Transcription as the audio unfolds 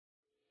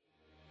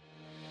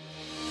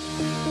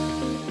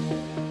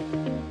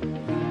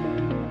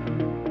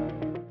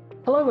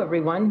Hello,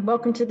 everyone.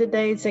 Welcome to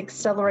today's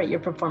Accelerate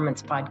Your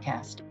Performance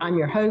podcast. I'm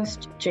your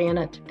host,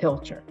 Janet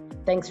Pilcher.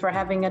 Thanks for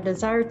having a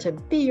desire to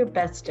be your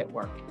best at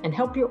work and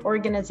help your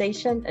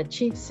organization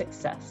achieve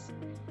success.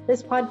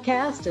 This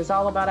podcast is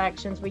all about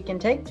actions we can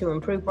take to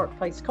improve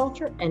workplace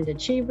culture and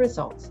achieve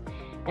results,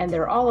 and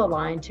they're all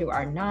aligned to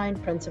our 9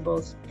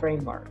 principles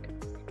framework.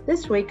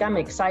 This week, I'm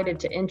excited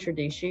to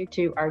introduce you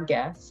to our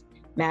guests,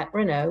 Matt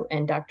Renaud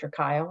and Dr.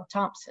 Kyle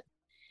Thompson,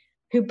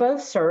 who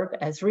both serve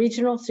as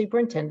regional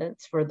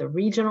superintendents for the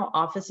regional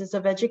offices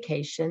of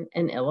education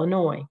in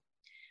Illinois.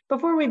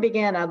 Before we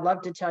begin, I'd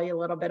love to tell you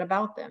a little bit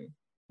about them.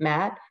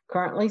 Matt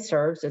currently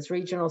serves as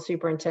regional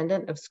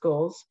superintendent of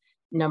schools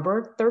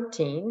number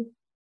 13.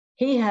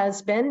 He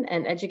has been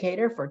an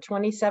educator for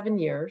 27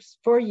 years,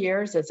 4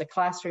 years as a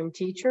classroom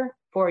teacher,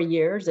 4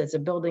 years as a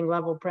building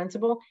level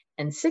principal,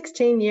 and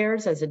 16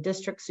 years as a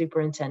district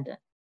superintendent.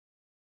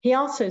 He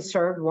also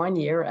served 1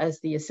 year as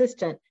the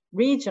assistant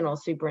regional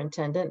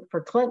superintendent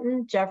for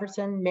Clinton,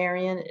 Jefferson,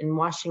 Marion, and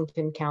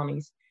Washington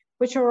counties,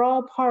 which are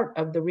all part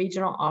of the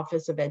Regional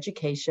Office of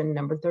Education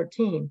number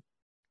 13.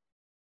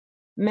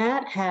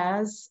 Matt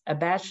has a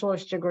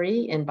bachelor's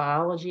degree in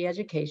biology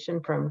education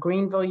from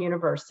Greenville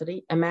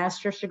University, a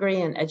master's degree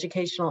in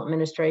educational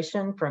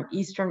administration from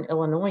Eastern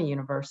Illinois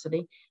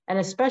University, and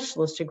a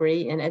specialist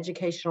degree in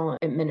educational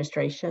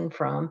administration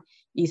from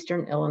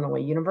Eastern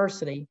Illinois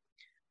University.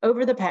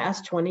 Over the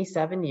past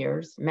 27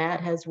 years,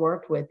 Matt has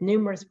worked with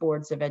numerous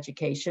boards of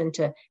education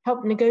to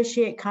help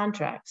negotiate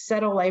contracts,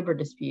 settle labor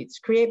disputes,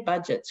 create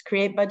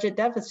budget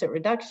deficit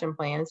reduction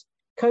plans,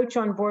 coach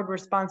on board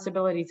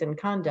responsibilities and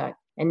conduct,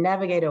 and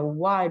navigate a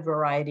wide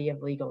variety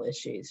of legal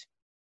issues.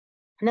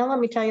 Now let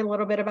me tell you a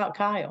little bit about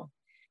Kyle.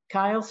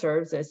 Kyle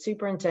serves as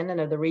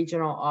superintendent of the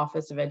Regional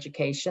Office of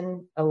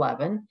Education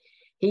 11.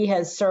 He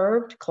has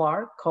served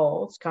Clark,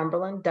 Coles,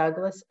 Cumberland,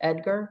 Douglas,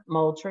 Edgar,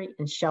 Moultrie,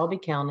 and Shelby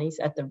counties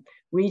at the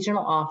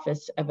Regional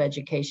Office of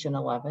Education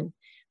 11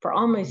 for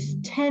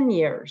almost 10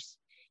 years.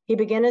 He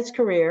began his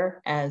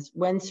career as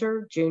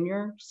Windsor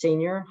Junior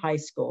Senior High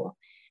School,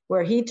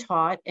 where he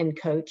taught and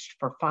coached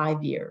for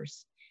 5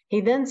 years.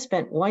 He then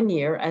spent 1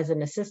 year as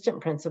an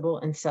assistant principal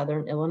in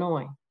Southern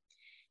Illinois.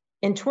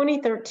 In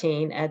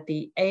 2013, at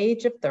the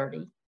age of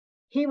 30,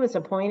 he was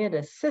appointed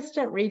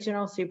assistant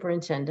regional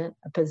superintendent,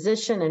 a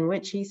position in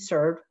which he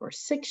served for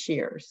 6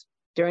 years.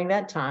 During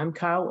that time,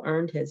 Kyle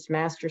earned his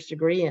master's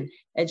degree in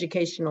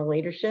educational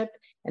leadership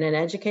and an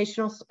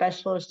educational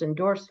specialist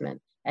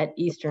endorsement at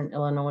Eastern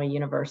Illinois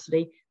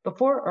University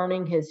before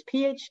earning his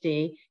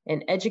PhD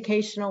in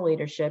educational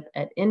leadership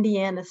at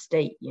Indiana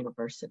State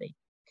University.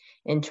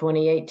 In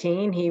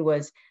 2018, he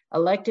was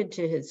elected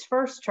to his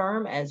first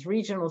term as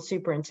regional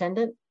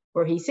superintendent,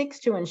 where he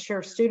seeks to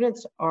ensure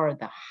students are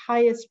the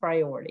highest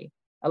priority.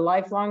 A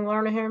lifelong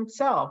learner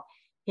himself,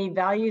 he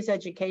values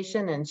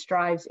education and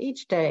strives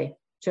each day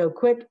to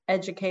equip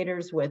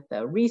educators with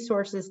the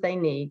resources they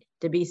need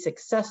to be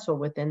successful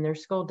within their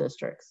school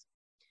districts.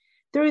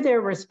 Through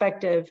their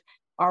respective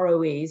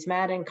ROEs,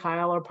 Matt and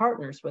Kyle are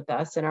partners with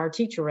us in our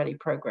Teacher Ready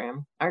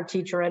program. Our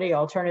Teacher Ready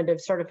Alternative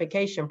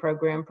Certification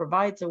program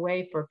provides a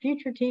way for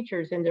future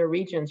teachers in their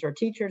regions or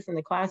teachers in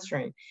the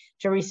classroom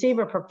to receive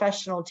a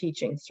professional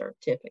teaching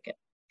certificate.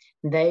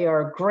 They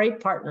are great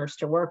partners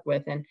to work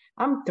with, and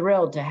I'm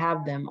thrilled to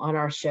have them on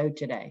our show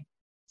today.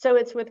 So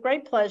it's with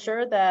great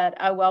pleasure that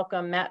I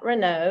welcome Matt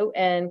Renaud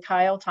and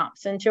Kyle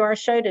Thompson to our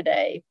show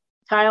today.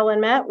 Kyle and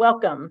Matt,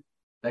 welcome.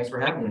 Thanks for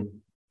having me.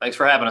 Thanks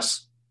for having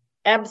us.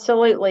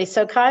 Absolutely.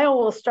 So Kyle,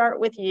 we'll start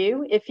with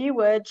you. If you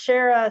would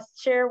share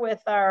with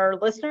our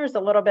listeners a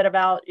little bit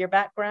about your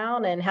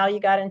background and how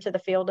you got into the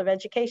field of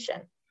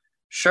education.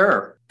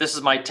 Sure. This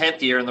is my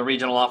 10th year in the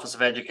Regional Office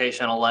of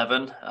Education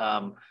 11.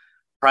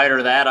 Prior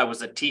to that, I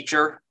was a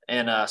teacher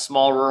in a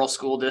small rural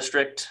school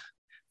district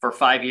for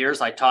 5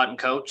 years. I taught and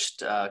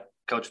coached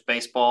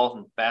baseball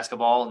and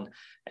basketball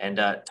and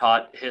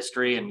taught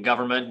history and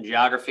government and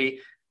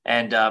geography.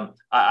 And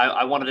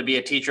I wanted to be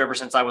a teacher ever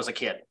since I was a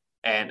kid.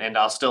 And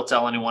I'll still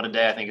tell anyone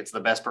today, I think it's the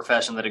best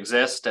profession that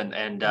exists.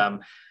 And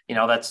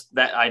that's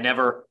that. I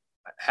never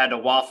had to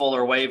waffle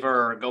or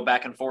waver or go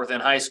back and forth in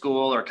high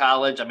school or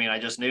college. I mean, I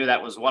just knew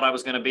that was what I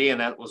was going to be,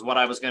 and that was what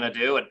I was going to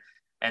do.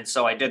 And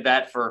so I did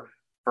that for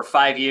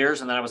 5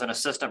 years. And then I was an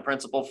assistant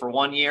principal for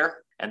 1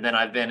 year. And then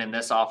I've been in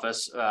this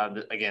office,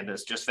 again,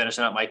 that's just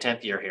finishing up my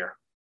 10th year here.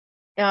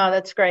 Oh,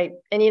 that's great.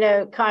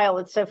 And, Kyle,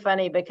 it's so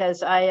funny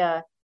because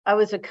I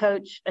was a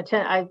coach.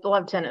 I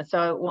love tennis.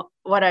 So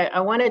I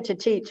wanted to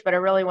teach, but I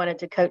really wanted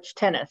to coach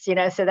tennis,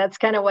 so that's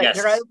kind of what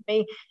Yes.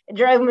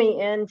 drove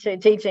me into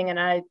teaching. And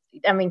I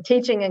mean,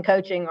 teaching and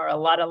coaching are a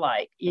lot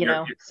alike,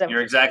 So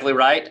you're exactly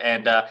right.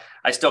 And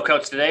I still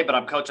coach today, but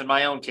I'm coaching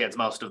my own kids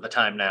most of the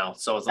time now.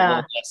 So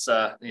it's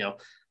a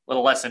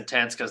little less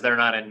intense because they're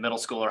not in middle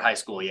school or high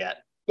school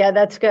yet. Yeah,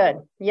 that's good.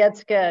 Yeah,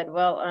 it's good.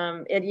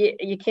 Well,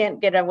 you can't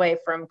get away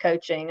from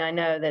coaching. I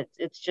know that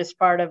it's just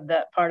part of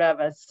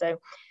us. So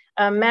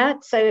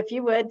Matt, so if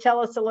you would tell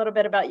us a little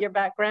bit about your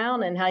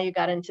background and how you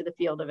got into the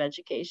field of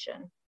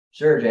education.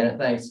 Sure, Janet,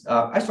 thanks.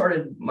 I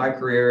started my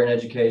career in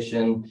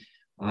education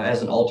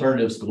as an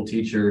alternative school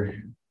teacher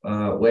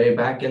way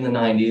back in the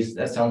 90s.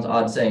 That sounds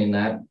odd saying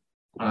that.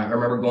 I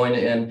remember going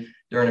in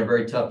during a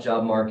very tough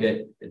job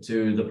market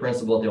to the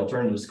principal at the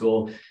alternative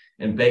school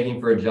and begging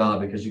for a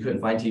job because you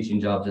couldn't find teaching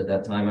jobs at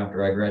that time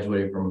after I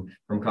graduated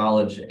from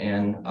college.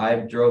 And I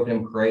drove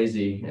him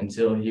crazy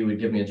until he would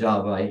give me a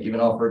job. I even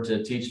offered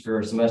to teach for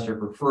a semester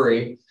for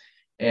free.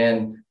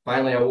 And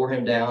finally, I wore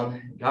him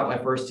down, got my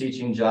first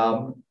teaching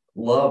job,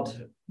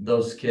 loved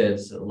those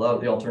kids,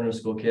 loved the alternative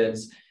school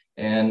kids,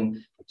 and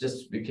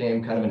just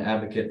became kind of an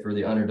advocate for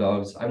the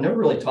underdogs. I've never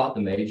really taught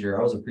the major.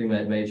 I was a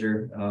pre-med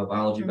major,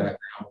 biology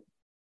background,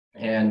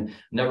 and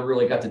never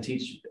really got to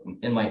teach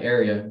in my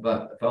area,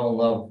 but fell in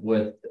love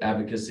with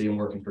advocacy and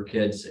working for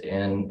kids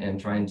and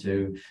trying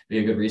to be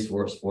a good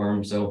resource for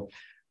them. So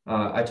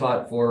I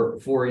taught for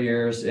 4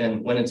 years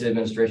and went into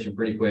administration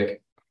pretty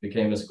quick.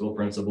 Became a school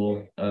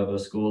principal of a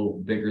school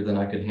bigger than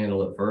I could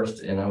handle at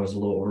first, and I was a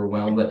little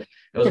overwhelmed, but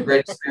it was a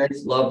great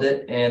experience, loved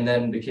it, and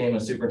then became a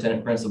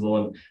superintendent principal.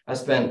 And I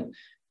spent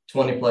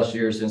 20 plus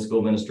years in school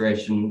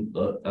administration.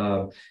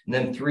 And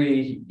then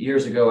 3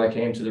 years ago, I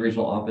came to the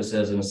regional office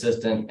as an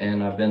assistant,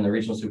 and I've been the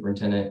regional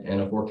superintendent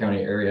in a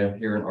 4-county area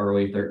here in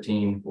ROE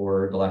 13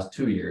 for the last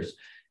 2 years.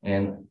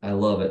 And I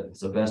love it. It's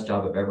the best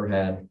job I've ever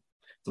had.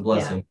 It's a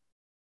blessing.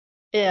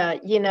 Yeah,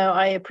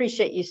 I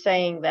appreciate you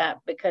saying that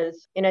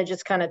because,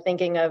 just kind of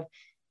thinking of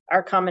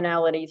our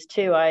commonalities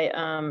too.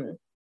 I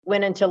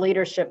went into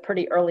leadership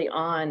pretty early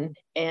on,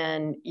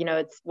 and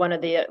it's one of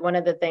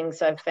the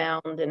things I've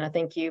found, and I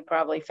think you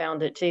probably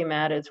found it too,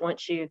 Matt, is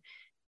once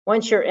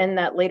you're in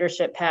that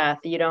leadership path,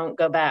 you don't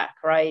go back,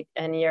 right?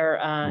 And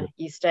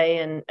you stay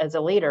in as a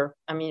leader.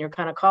 I mean, you're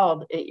kind of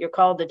called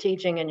to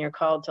teaching and you're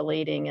called to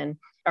leading, and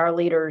our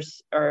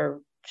leaders are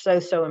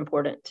so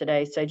important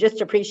today. So just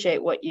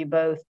appreciate what you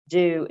both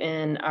do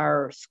in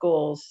our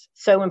schools.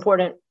 So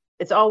important.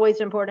 It's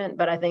always important,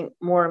 but I think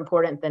more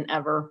important than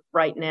ever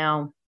right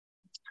now.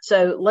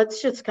 So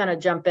let's just kind of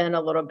jump in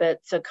a little bit.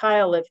 So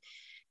Kyle,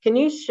 can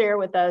you share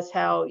with us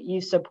how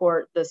you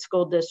support the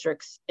school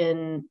districts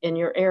in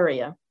your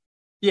area?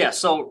 Yeah,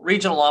 so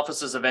regional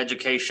offices of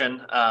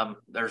education,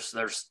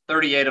 there's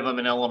 38 of them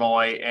in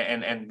Illinois,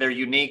 and they're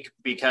unique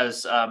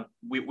because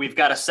we've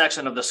got a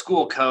section of the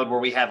school code where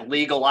we have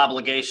legal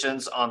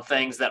obligations on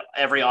things that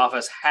every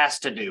office has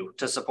to do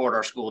to support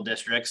our school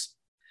districts.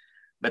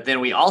 But then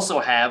we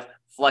also have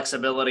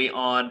flexibility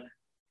on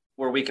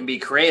where we can be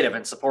creative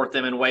and support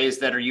them in ways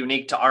that are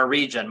unique to our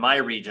region, my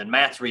region,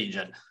 Matt's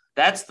region.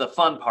 That's the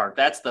fun part.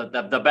 That's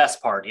the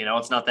best part.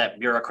 It's not that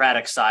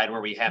bureaucratic side where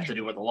we have to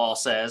do what the law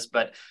says,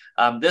 but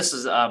this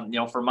is,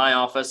 for my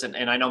office,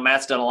 and I know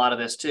Matt's done a lot of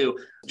this too,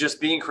 just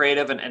being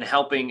creative and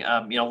helping,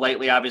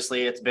 lately,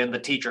 obviously it's been the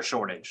teacher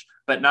shortage,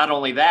 but not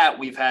only that,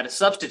 we've had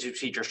substitute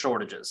teacher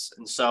shortages.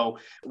 And so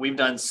we've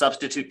done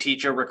substitute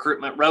teacher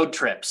recruitment road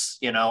trips,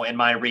 in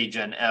my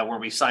region where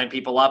we sign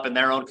people up in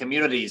their own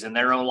communities and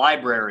their own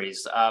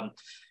libraries.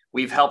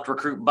 We've helped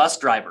recruit bus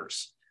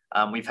drivers.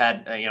 We've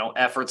had,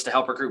 efforts to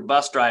help recruit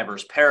bus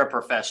drivers,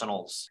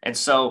 paraprofessionals. And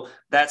so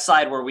that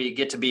side where we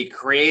get to be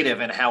creative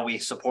in how we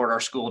support our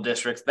school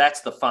districts,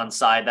 that's the fun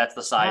side. That's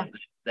the side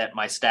that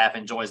my staff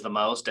enjoys the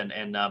most.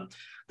 And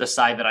the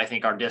side that I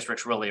think our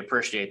districts really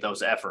appreciate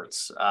those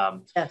efforts.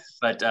 Yes.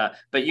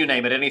 But you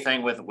name it,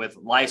 anything with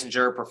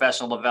licensure,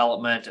 professional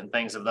development, and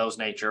things of those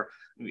nature,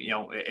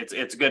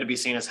 it's good to be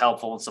seen as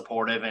helpful and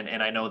supportive.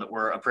 And I know that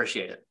we're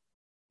appreciated.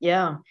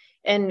 Yeah.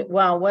 And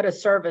wow, what a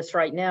service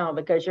right now,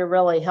 because you're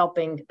really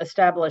helping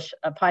establish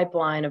a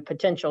pipeline of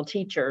potential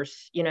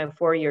teachers,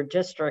 for your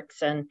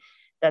districts. And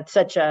that's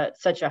such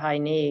a high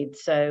need.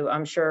 So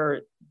I'm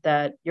sure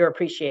that you're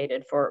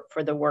appreciated for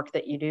the work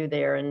that you do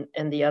there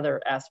and the other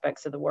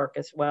aspects of the work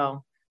as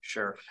well.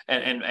 Sure.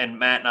 And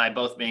Matt and I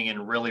both being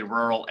in really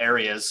rural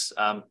areas,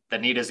 the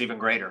need is even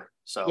greater.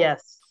 So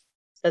yes.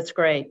 That's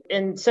great.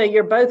 And so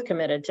you're both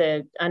committed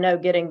to, I know,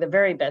 getting the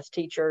very best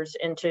teachers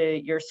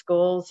into your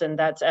schools. And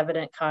that's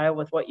evident, Kyle,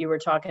 with what you were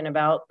talking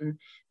about. And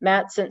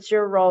Matt, since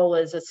your role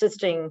is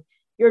assisting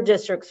your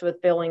districts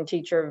with filling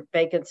teacher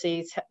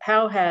vacancies,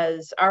 how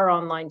has our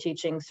online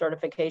teaching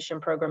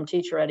certification program,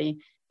 Teach Ready,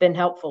 been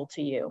helpful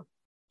to you?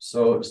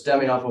 So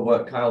stemming off of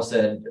what Kyle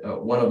said,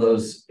 one of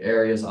those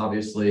areas,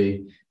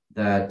 obviously,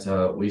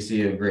 that we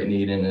see a great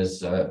need in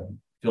is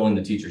filling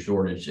the teacher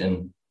shortage.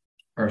 And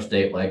our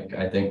state, like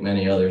I think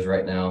many others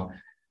right now,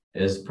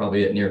 is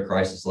probably at near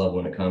crisis level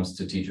when it comes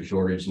to teacher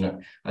shortage.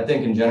 And I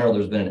think in general,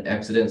 there's been an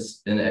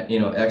exodus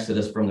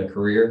from the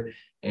career.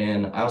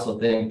 And I also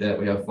think that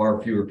we have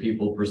far fewer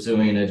people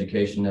pursuing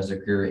education as a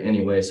career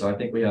anyway. So I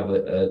think we have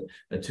a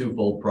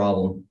twofold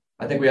problem.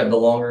 I think we have the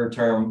longer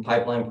term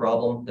pipeline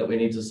problem that we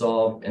need to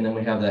solve. And then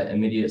we have that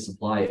immediate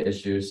supply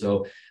issue.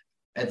 So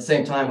at the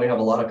same time, we have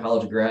a lot of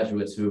college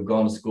graduates who have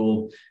gone to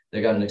school. They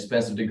got an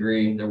expensive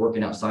degree. They're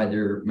working outside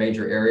their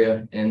major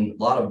area. And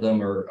a lot of them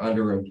are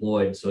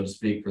underemployed, so to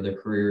speak, for the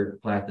career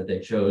path that they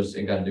chose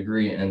and got a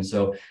degree. And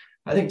so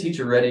I think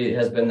Teacher Ready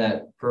has been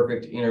that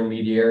perfect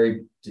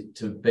intermediary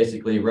to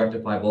basically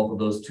rectify both of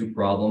those two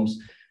problems.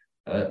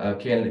 A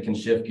candidate can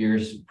shift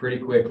gears pretty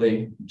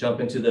quickly,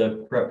 jump into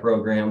the prep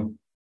program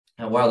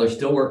while they're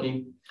still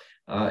working,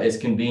 It's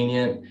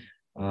convenient.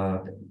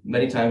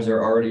 Many times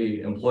they're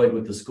already employed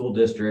with the school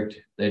district.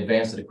 They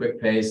advance at a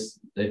quick pace.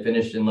 They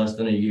finish in less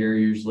than a year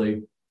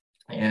usually.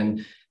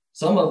 And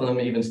some of them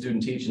even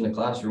student teach in the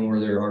classroom where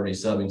they're already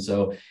subbing.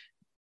 So,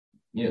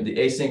 the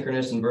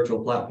asynchronous and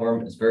virtual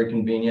platform is very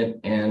convenient.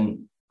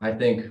 And I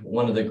think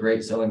one of the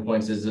great selling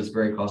points is it's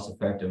very cost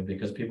effective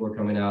because people are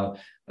coming out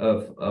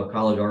of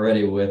college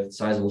already with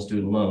sizable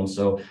student loans.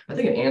 So I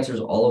think it answers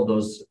all of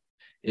those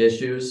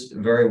issues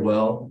very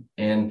well.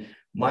 And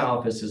my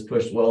office has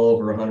pushed well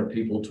over 100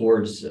 people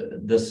towards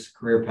this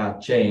career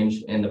path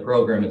change in the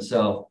program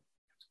itself.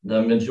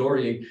 The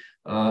majority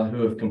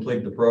who have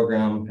completed the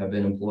program have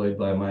been employed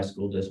by my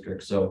school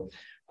district. So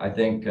I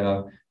think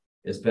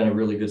it's been a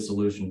really good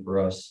solution for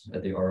us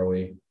at the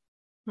ROE.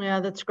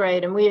 Yeah, that's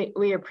great. And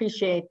we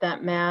appreciate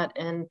that, Matt.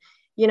 And,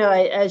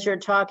 as you're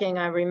talking,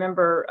 I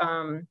remember,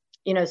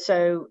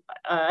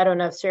 I don't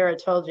know if Sarah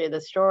told you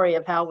the story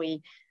of how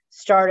we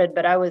started,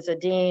 but I was a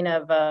dean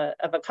of a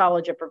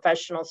college of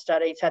professional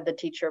studies, had the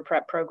teacher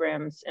prep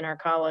programs in our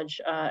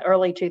college,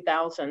 early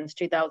 2000s,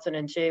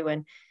 2002.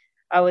 And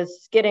I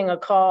was getting a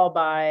call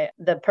by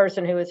the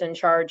person who was in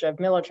charge of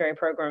military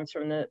programs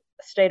from the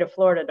state of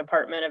Florida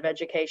Department of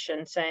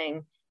Education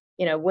saying,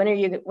 when are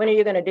you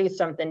going to do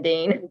something,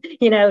 Dean,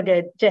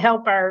 to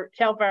help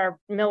our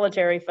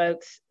military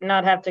folks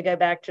not have to go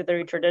back to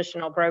their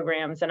traditional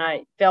programs. And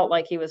I felt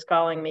like he was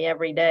calling me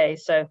every day.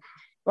 So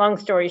long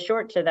story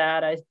short to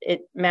that,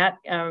 Matt,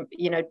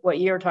 what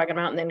you're talking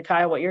about, and then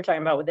Kyle, what you're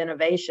talking about with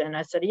innovation,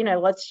 I said,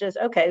 let's just,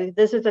 okay,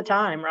 this is the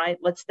time, right?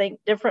 Let's think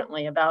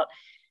differently about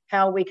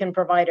how we can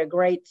provide a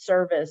great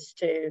service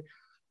to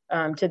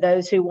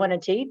those who want to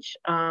teach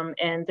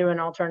and through an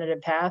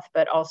alternative path,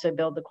 but also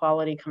build the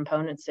quality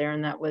components there.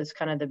 And that was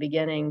kind of the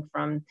beginning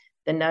from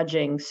the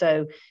nudging.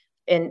 So,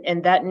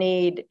 and that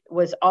need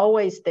was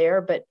always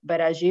there,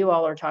 but as you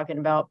all are talking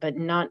about, but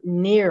not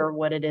near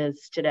what it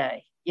is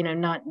today.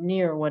 Not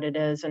near what it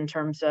is in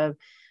terms of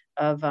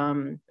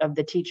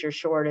the teacher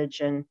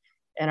shortage and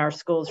our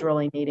schools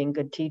really needing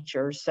good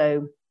teachers.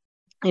 So,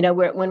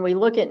 when we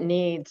look at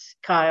needs,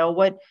 Kyle,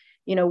 what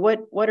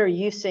are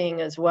you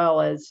seeing as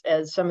well as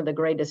some of the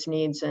greatest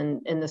needs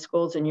in the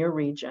schools in your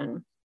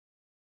region?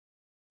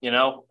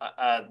 The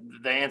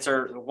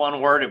answer, one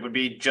word, it would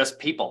be just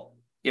people.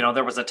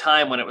 There was a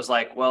time when it was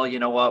like, well, you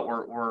know what,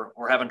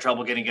 we're having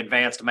trouble getting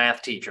advanced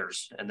math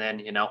teachers, and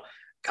then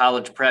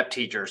college prep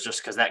teachers,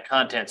 just because that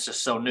content's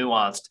just so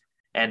nuanced.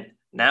 And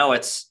now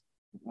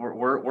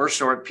we're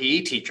short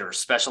PE teachers,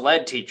 special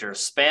ed teachers,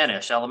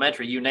 Spanish,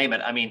 elementary, you name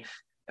it. I mean,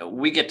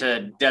 we get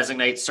to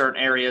designate certain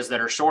areas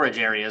that are shortage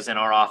areas in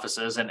our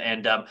offices.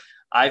 And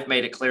I've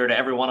made it clear to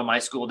every one of my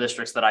school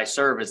districts that I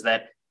serve is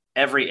that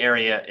every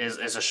area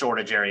is a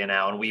shortage area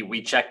now. And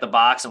we check the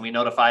box and we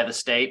notify the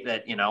state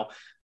that,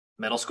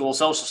 middle school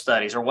social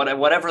studies or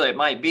whatever it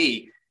might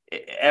be,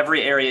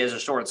 every area is a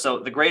shortage. So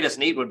the greatest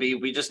need would be,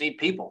 we just need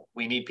people.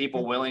 We need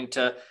people willing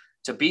to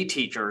be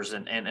teachers.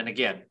 And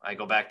again, I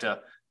go back to,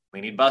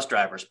 we need bus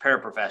drivers,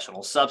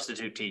 paraprofessionals,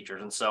 substitute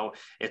teachers. And so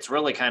it's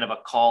really kind of a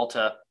call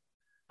to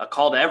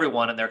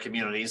everyone in their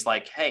communities,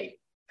 like, hey,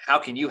 how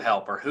can you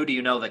help? Or who do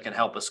you know that can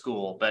help a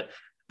school? But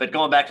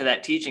going back to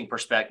that teaching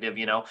perspective,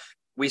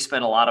 we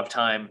spend a lot of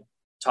time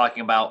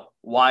talking about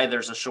why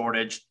there's a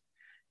shortage.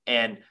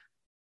 And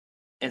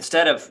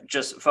instead of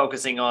just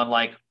focusing on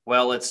like,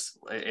 well, it's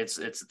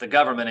the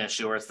government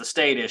issue, or it's the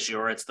state issue,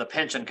 or it's the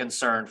pension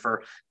concern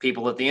for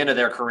people at the end of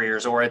their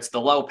careers, or it's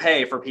the low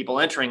pay for people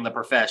entering the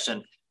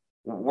profession,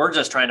 we're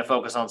just trying to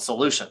focus on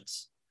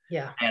solutions.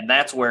 Yeah. And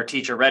that's where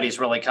Teacher Ready's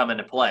really come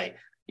into play.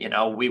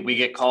 We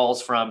get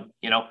calls from,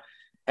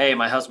 hey,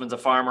 my husband's a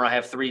farmer. I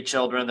have 3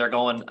 children. They're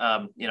going,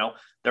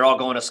 they're all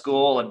going to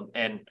school,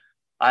 and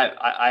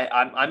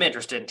I'm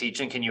interested in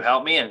teaching. Can you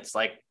help me? And it's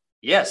like,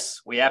 yes,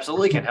 we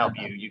absolutely can help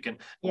you. You can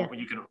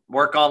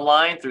work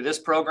online through this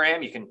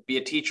program. You can be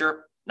a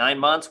teacher 9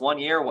 months, 1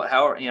 year,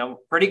 however,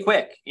 pretty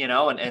quick,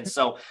 and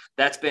so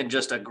that's been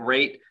just a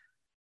great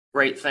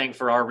thing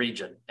for our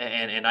region.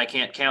 And I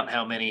can't count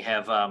how many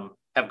have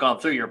gone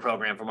through your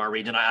program from our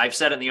region. I've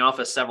said in the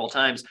office several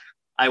times,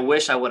 I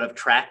wish I would have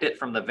tracked it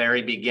from the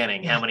very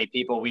beginning, how many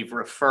people we've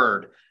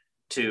referred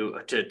to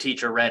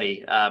Teacher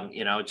Ready.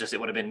 Just it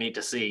would have been neat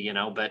to see,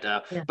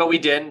 but we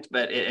didn't.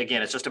 But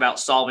again, it's just about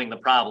solving the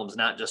problems,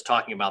 not just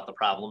talking about the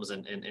problems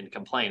and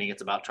complaining.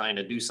 It's about trying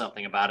to do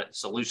something about it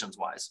solutions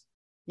wise.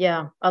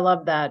 Yeah, I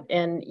love that.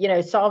 And,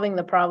 solving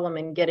the problem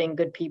and getting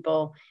good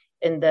people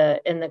in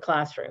the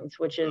classrooms,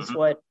 which is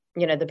what,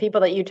 the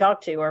people that you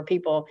talk to are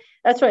people,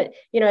 that's what,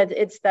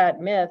 it's that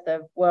myth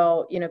of,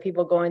 well,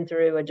 people going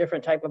through a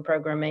different type of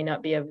program may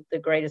not be of the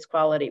greatest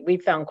quality. We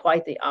found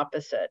quite the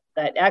opposite,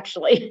 that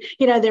actually,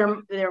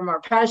 they're more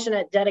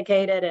passionate,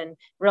 dedicated, and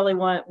really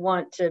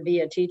want to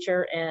be a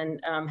teacher and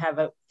have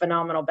a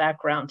phenomenal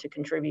background to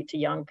contribute to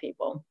young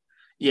people.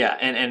 Yeah,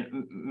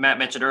 and Matt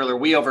mentioned earlier,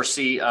 we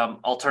oversee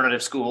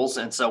alternative schools.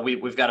 And so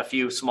we've got a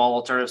few small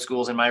alternative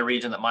schools in my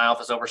region that my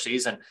office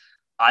oversees. And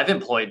I've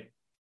employed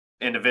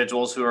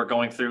individuals who are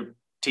going through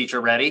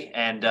Teacher Ready,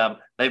 and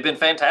they've been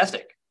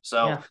fantastic.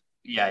 So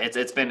yeah,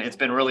 it's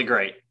been really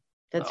great.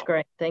 That's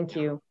great. Thank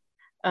you.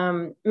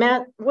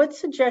 Matt, what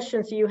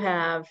suggestions do you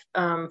have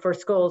for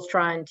schools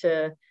trying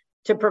to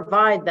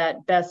provide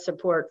that best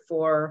support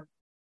for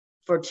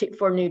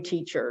new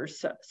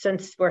teachers,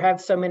 since we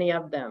have so many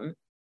of them?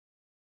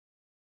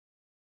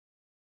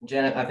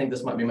 Janet, I think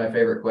this might be my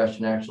favorite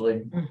question,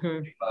 actually,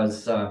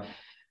 because I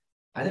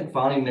think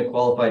finding a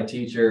qualified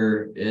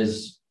teacher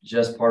is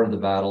just part of the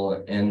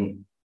battle,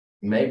 and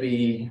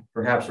maybe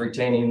perhaps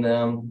retaining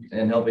them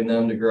and helping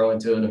them to grow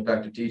into an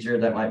effective teacher,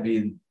 that might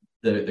be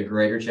the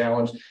greater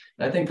challenge.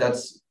 And I think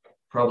that's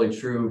probably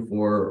true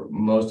for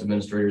most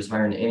administrators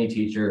hiring any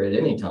teacher at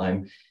any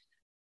time.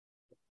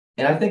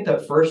 And I think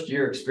that first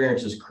year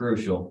experience is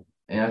crucial.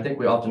 And I think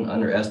we often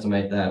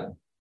underestimate that.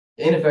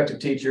 Ineffective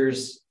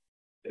teachers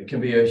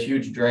can be a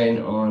huge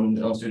drain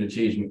on student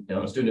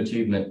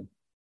achievement.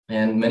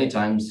 And many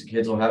times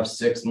kids will have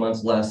 6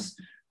 months less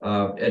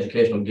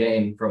educational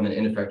gain from an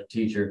ineffective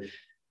teacher.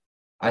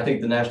 I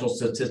think the national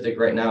statistic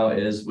right now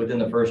is within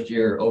the first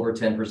year, over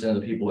 10% of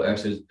the people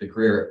exit the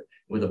career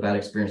with a bad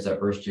experience that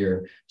first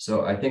year.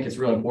 So I think it's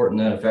really important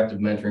that effective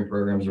mentoring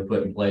programs are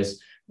put in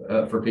place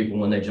for people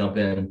when they jump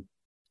in.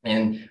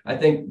 And I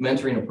think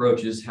mentoring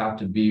approaches have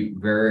to be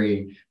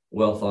very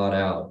well thought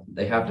out.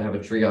 They have to have a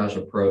triage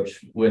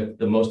approach with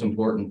the most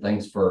important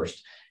things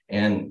first.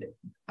 And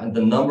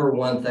the number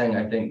one thing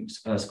I think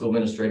school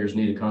administrators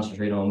need to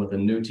concentrate on with a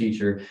new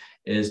teacher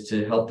is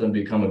to help them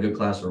become a good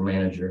classroom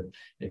manager.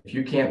 If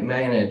you can't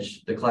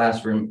manage the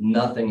classroom,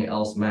 nothing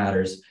else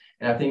matters.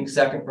 And I think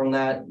second from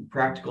that,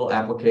 practical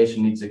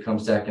application needs to come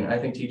second. I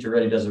think Teacher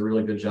Ready does a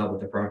really good job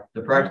with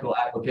the practical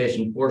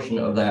application portion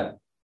of that.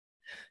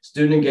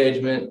 Student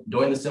engagement,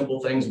 doing the simple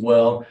things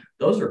well,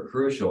 those are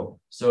crucial.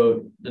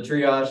 So the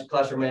triage,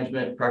 classroom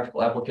management,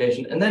 practical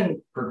application, and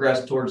then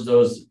progress towards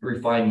those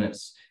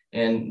refinements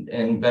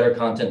and better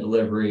content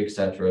delivery, et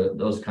cetera,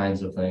 those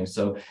kinds of things.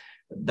 So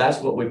that's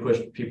what we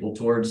push people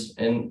towards.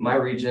 In my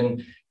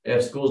region,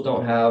 if schools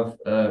don't have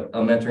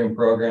a mentoring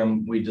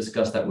program, we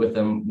discuss that with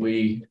them.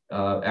 We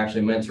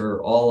actually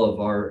mentor all of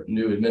our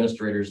new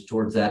administrators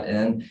towards that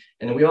end.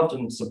 And we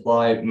often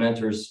supply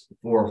mentors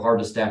for hard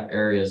to staff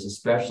areas,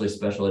 especially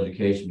special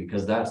education,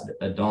 because that's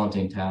a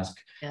daunting task.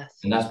 Yes.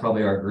 And that's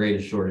probably our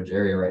greatest shortage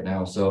area right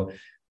now. So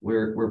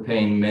we're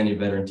paying many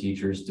veteran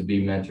teachers to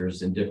be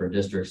mentors in different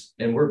districts,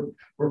 and we're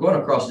going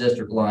across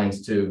district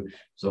lines too.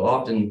 So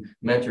often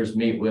mentors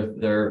meet with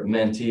their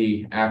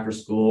mentee after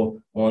school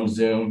on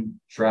Zoom,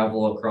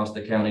 travel across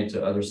the county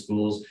to other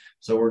schools.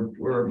 So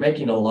we're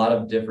making a lot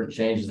of different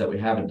changes that we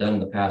haven't done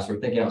in the past. We're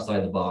thinking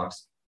outside the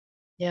box.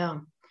 Yeah,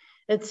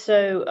 it's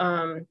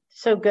so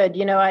good.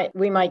 You know,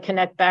 we might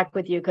connect back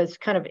with you because it's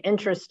kind of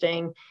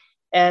interesting.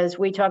 As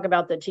we talk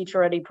about the Teacher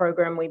Ready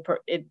program,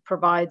 it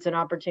provides an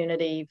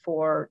opportunity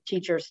for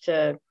teachers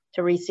to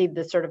receive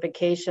the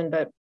certification.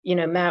 But, you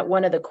know, Matt,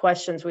 one of the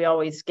questions we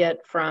always get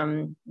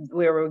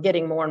we're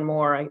getting more and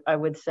more, I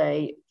would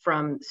say,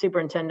 from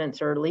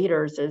superintendents or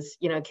leaders is,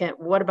 you know,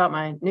 what about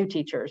my new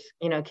teachers?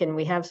 You know, can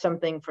we have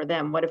something for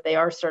them? What if they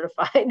are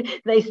certified?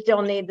 They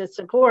still need the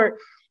support.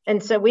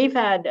 And so we've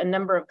had a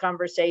number of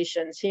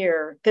conversations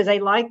here because they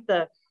like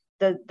the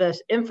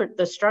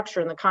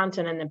structure and the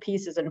content and the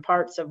pieces and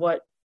parts of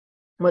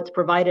what's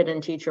provided in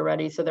Teacher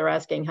Ready. So they're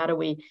asking, how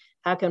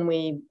can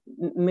we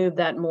move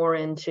that more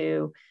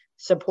into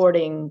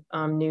supporting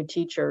new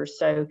teachers?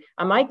 So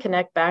I might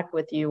connect back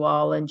with you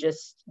all and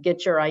just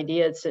get your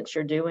ideas, since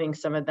you're doing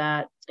some of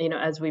that, you know,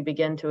 as we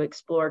begin to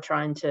explore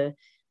trying to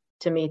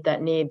meet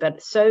that need.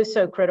 But so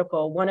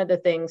critical. One of the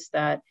things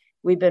that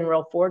we've been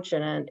real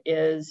fortunate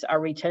is our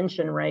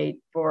retention rate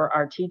for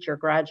our teacher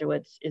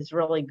graduates is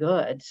really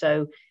good.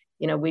 So,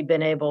 you know, we've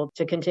been able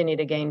to continue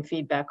to gain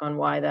feedback on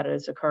why that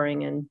is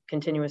occurring and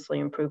continuously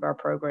improve our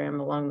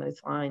program along those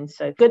lines.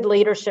 So good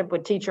leadership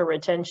with teacher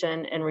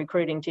retention and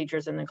recruiting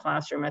teachers in the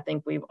classroom. I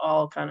think we've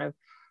all kind of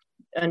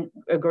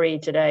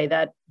agreed today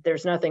that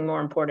there's nothing more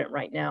important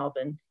right now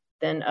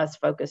than us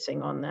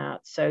focusing on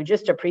that. So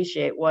just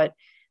appreciate what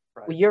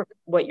you're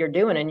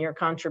doing and your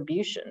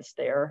contributions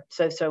there.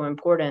 So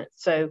important.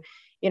 So,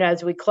 you know,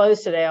 as we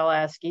close today, I'll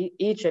ask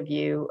each of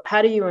you,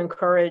 how do you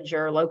encourage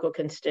your local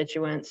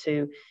constituents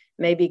who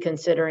may be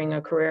considering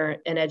a career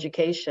in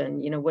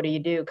education? You know, what do you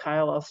do?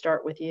 Kyle, I'll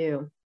start with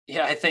you.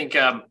 Yeah, I think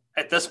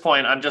at this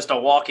point, I'm just a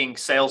walking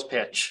sales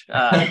pitch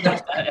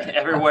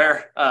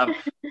everywhere.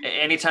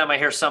 Anytime I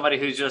hear somebody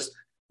who's just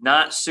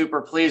not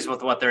super pleased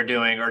with what they're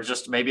doing, or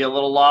just maybe a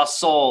little lost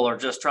soul, or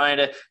just trying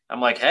to,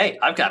 I'm like, hey,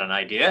 I've got an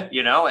idea,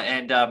 you know,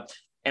 and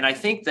I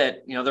think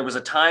that, you know, there was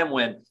a time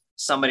when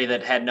somebody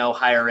that had no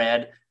higher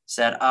ed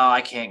said, oh,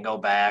 I can't go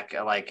back.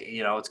 Like,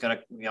 you know, it's going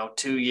to, you know,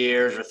 2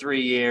 years or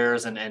 3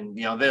 years and,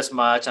 you know, this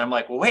much. And I'm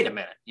like, well, wait a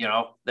minute, you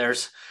know,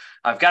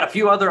 I've got a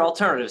few other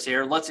alternatives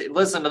here. Let's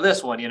listen to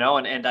this one, you know,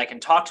 and I can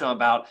talk to them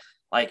about,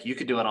 like, you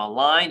could do it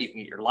online. You can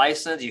get your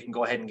license. You can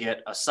go ahead and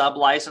get a sub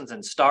license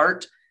and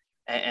start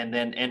and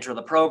then enter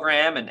the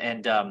program.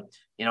 And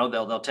you know,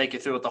 they'll take you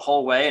through it the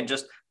whole way, and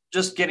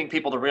just getting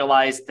people to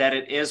realize that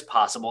it is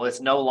possible.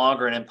 It's no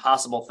longer an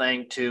impossible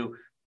thing to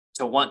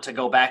want to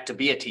go back to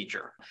be a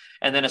teacher.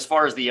 And then as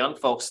far as the young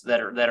folks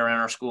that are in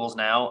our schools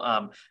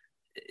now,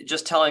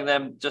 just telling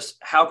them just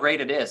how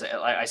great it is.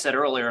 I said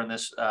earlier in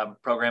this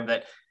program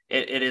that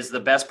it is the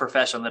best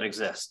profession that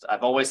exists.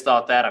 I've always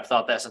thought that. I've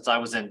thought that since I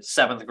was in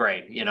 7th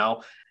grade,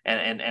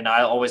 and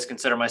I always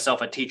consider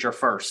myself a teacher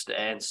first.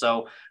 And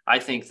so I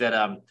think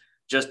that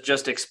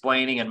just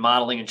explaining and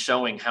modeling and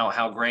showing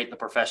how great the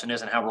profession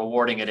is and how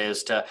rewarding it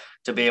is to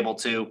be able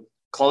to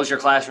close your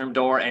classroom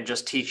door and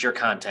just teach your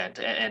content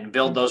and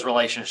build those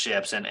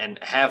relationships and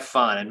have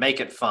fun and make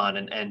it fun.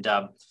 And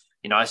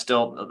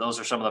those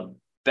are some of the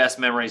best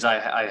memories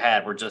I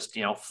had were just,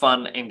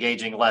 fun,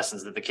 engaging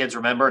lessons that the kids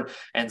remember.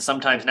 And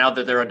sometimes now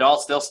that they're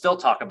adults, they'll still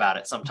talk about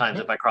it sometimes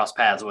if I cross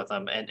paths with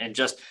them. And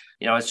just,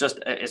 it's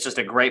just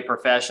a great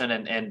profession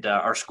and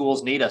our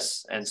schools need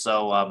us. And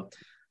so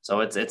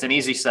it's an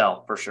easy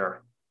sell for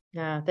sure.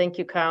 Yeah. Thank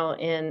you, Kyle.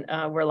 And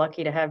we're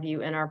lucky to have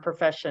you in our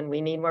profession.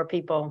 We need more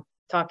people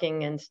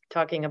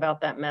talking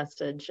about that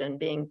message and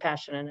being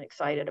passionate and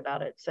excited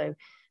about it. So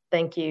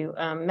thank you.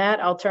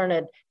 Matt, I'll turn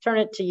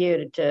it to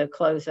you to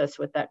close us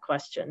with that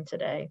question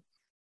today.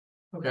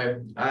 Okay.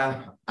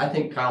 I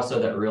think Kyle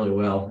said that really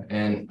well,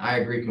 and I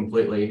agree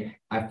completely.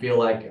 I feel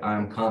like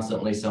I'm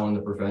constantly selling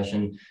the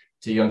profession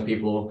to young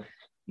people,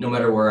 no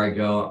matter where I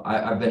go.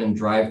 I've been in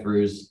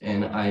drive-thrus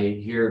and I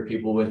hear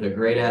people with a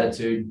great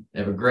attitude, they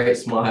have a great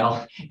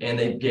smile, and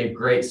they give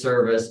great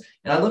service.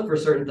 And I look for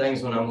certain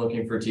things when I'm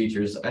looking for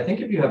teachers. I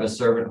think if you have a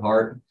servant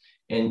heart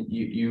and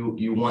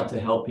you want to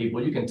help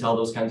people, you can tell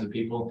those kinds of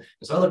people.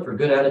 So I look for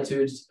good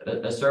attitudes,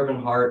 a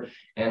servant heart,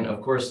 and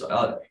of course,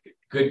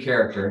 good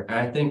character. And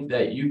I think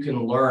that you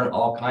can learn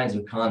all kinds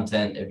of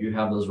content if you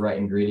have those right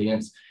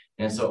ingredients.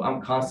 And so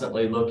I'm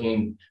constantly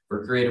looking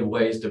for creative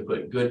ways to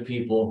put good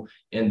people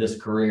in this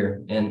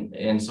career.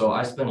 And so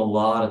I spend a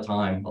lot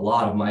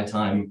of my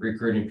time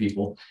recruiting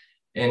people.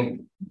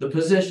 And the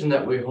position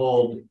that we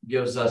hold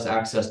gives us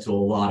access to a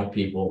lot of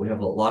people. We have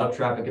a lot of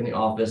traffic in the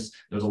office.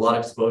 There's a lot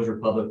of exposure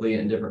publicly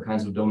in different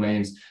kinds of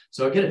domains.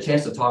 So I get a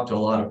chance to talk to a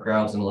lot of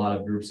crowds and a lot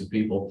of groups of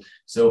people.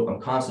 So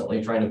I'm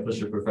constantly trying to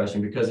push the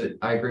profession because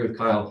I agree with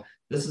Kyle.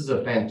 This is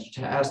a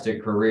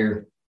fantastic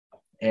career.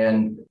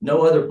 And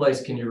no other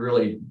place can you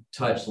really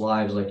touch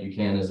lives like you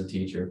can as a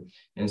teacher.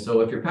 And so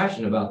if you're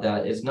passionate about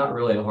that, it's not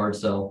really a hard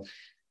sell.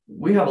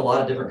 We have a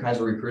lot of different kinds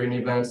of recruiting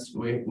events.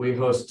 We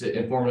host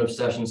informative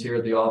sessions here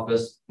at the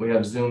office. We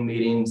have Zoom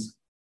meetings.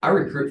 I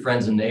recruit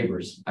friends and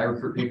neighbors. I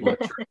recruit people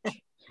at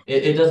church.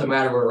 It doesn't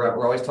matter where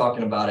we're always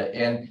talking about it.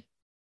 And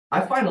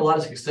I find a lot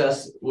of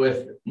success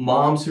with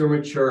moms who are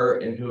mature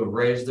and who have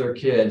raised their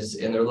kids,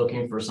 and they're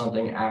looking for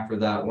something after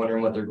that,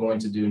 wondering what they're going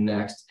to do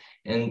next.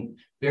 And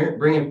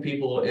bringing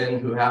people in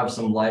who have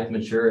some life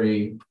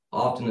maturity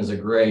often is a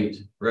great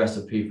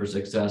recipe for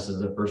success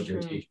as a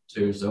first-year teacher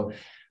too. So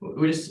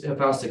we just have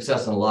found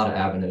success in a lot of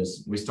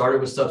avenues. We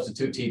started with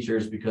substitute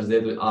teachers because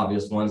they're the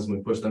obvious ones, and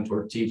we pushed them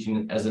toward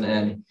teaching as an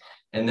end.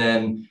 And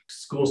then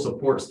school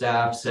support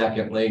staff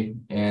secondly,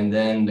 and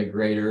then the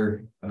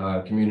greater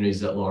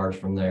communities at large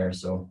from there.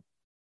 So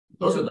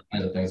those are the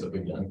kinds of things that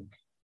we've done.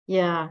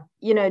 Yeah,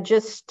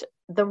 just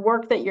the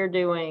work that you're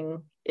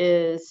doing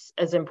is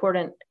as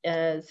important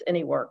as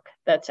any work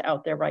that's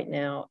out there right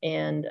now.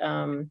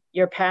 And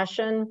your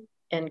passion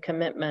and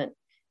commitment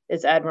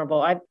is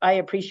admirable. I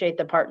appreciate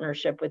the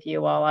partnership with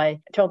you all.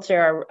 I told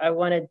Sarah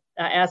I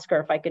asked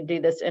her if I could do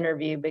this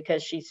interview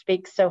because she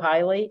speaks so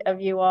highly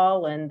of you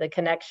all and the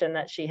connection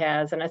that she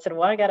has. And I said,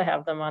 well, I got to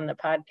have them on the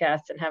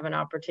podcast and have an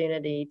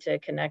opportunity to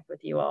connect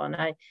with you all. And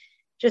I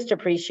just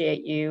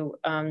appreciate you.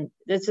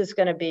 This is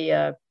going to be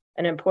an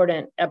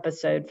important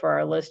episode for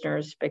our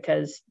listeners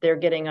because they're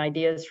getting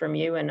ideas from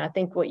you. And I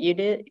think what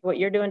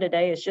you're doing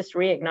today is just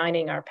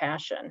reigniting our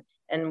passion.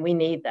 And we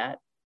need that.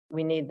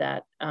 We need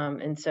that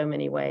in so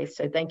many ways.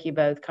 So thank you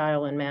both,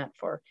 Kyle and Matt,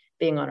 for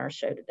being on our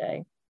show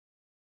today.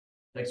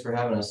 Thanks for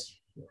having us.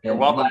 You're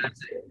welcome.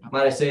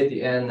 Might I say at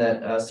the end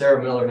that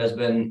Sarah Miller has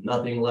been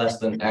nothing less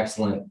than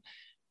excellent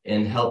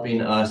in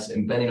helping us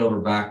and bending over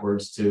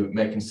backwards to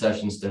make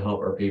concessions to help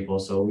our people.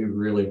 So we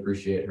really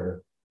appreciate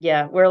her.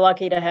 Yeah, we're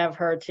lucky to have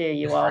her too,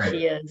 you all.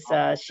 She is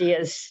so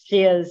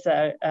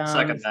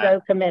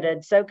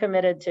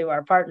committed to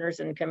our partners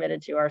and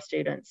committed to our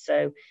students.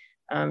 So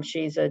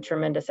she's a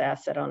tremendous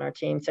asset on our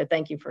team. So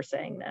thank you for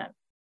saying that.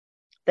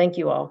 Thank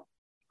you all.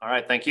 All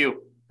right, thank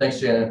you. Thanks,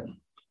 Janet.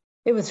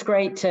 It was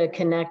great to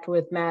connect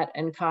with Matt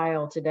and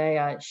Kyle today.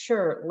 I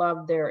sure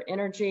loved their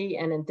energy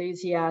and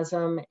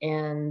enthusiasm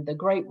and the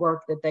great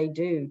work that they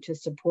do to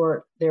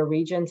support their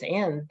regions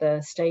and the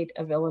state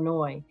of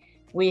Illinois.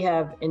 We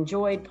have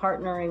enjoyed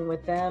partnering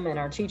with them in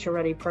our Teacher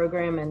Ready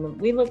program,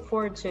 and we look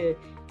forward to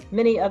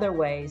many other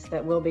ways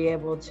that we'll be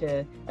able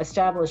to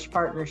establish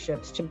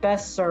partnerships to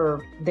best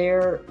serve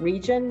their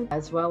region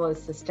as well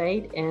as the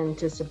state and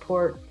to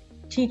support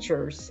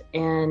teachers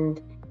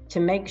and to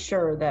make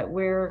sure that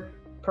we're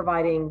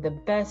providing the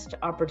best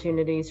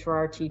opportunities for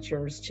our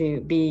teachers to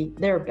be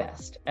their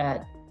best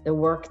at the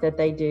work that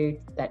they do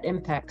that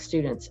impacts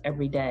students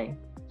every day.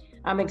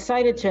 I'm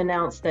excited to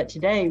announce that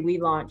today we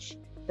launch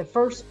the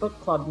first book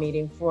club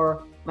meeting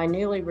for my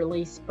newly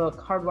released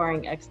book,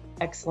 Hardwiring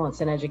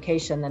Excellence in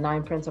Education, the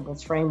 9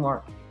 Principles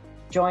Framework.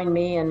 Join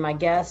me and my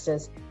guests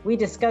as we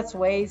discuss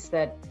ways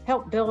that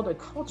help build a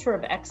culture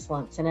of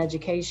excellence in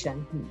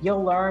education.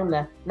 You'll learn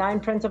the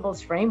 9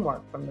 Principles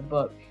Framework from the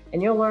book,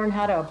 and you'll learn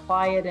how to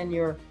apply it in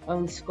your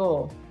own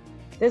school.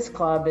 This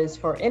club is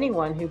for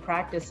anyone who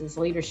practices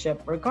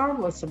leadership,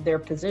 regardless of their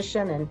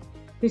position, and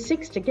who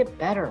seeks to get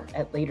better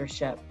at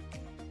leadership.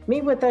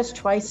 Meet with us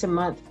twice a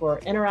month for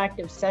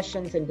interactive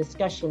sessions and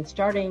discussions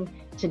starting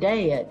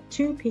today at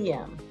 2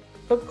 p.m.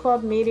 Book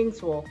club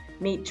meetings will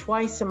meet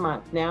twice a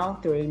month now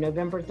through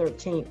November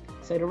 13th.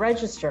 So to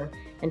register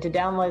and to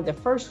download the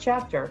first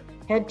chapter,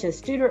 head to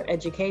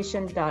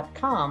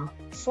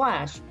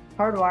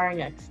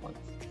studereducation.com/hardwiringexcellence.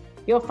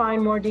 You'll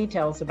find more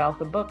details about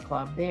the book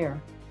club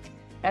there.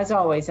 As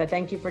always, I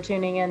thank you for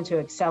tuning in to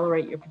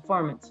Accelerate Your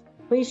Performance.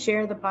 Please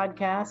share the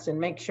podcast and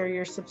make sure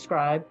you're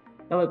subscribed.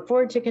 I look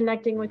forward to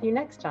connecting with you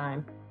next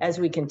time as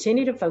we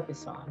continue to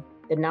focus on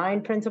the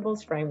 9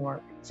 Principles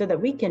Framework so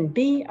that we can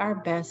be our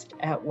best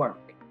at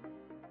work.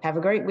 Have a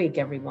great week,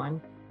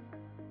 everyone.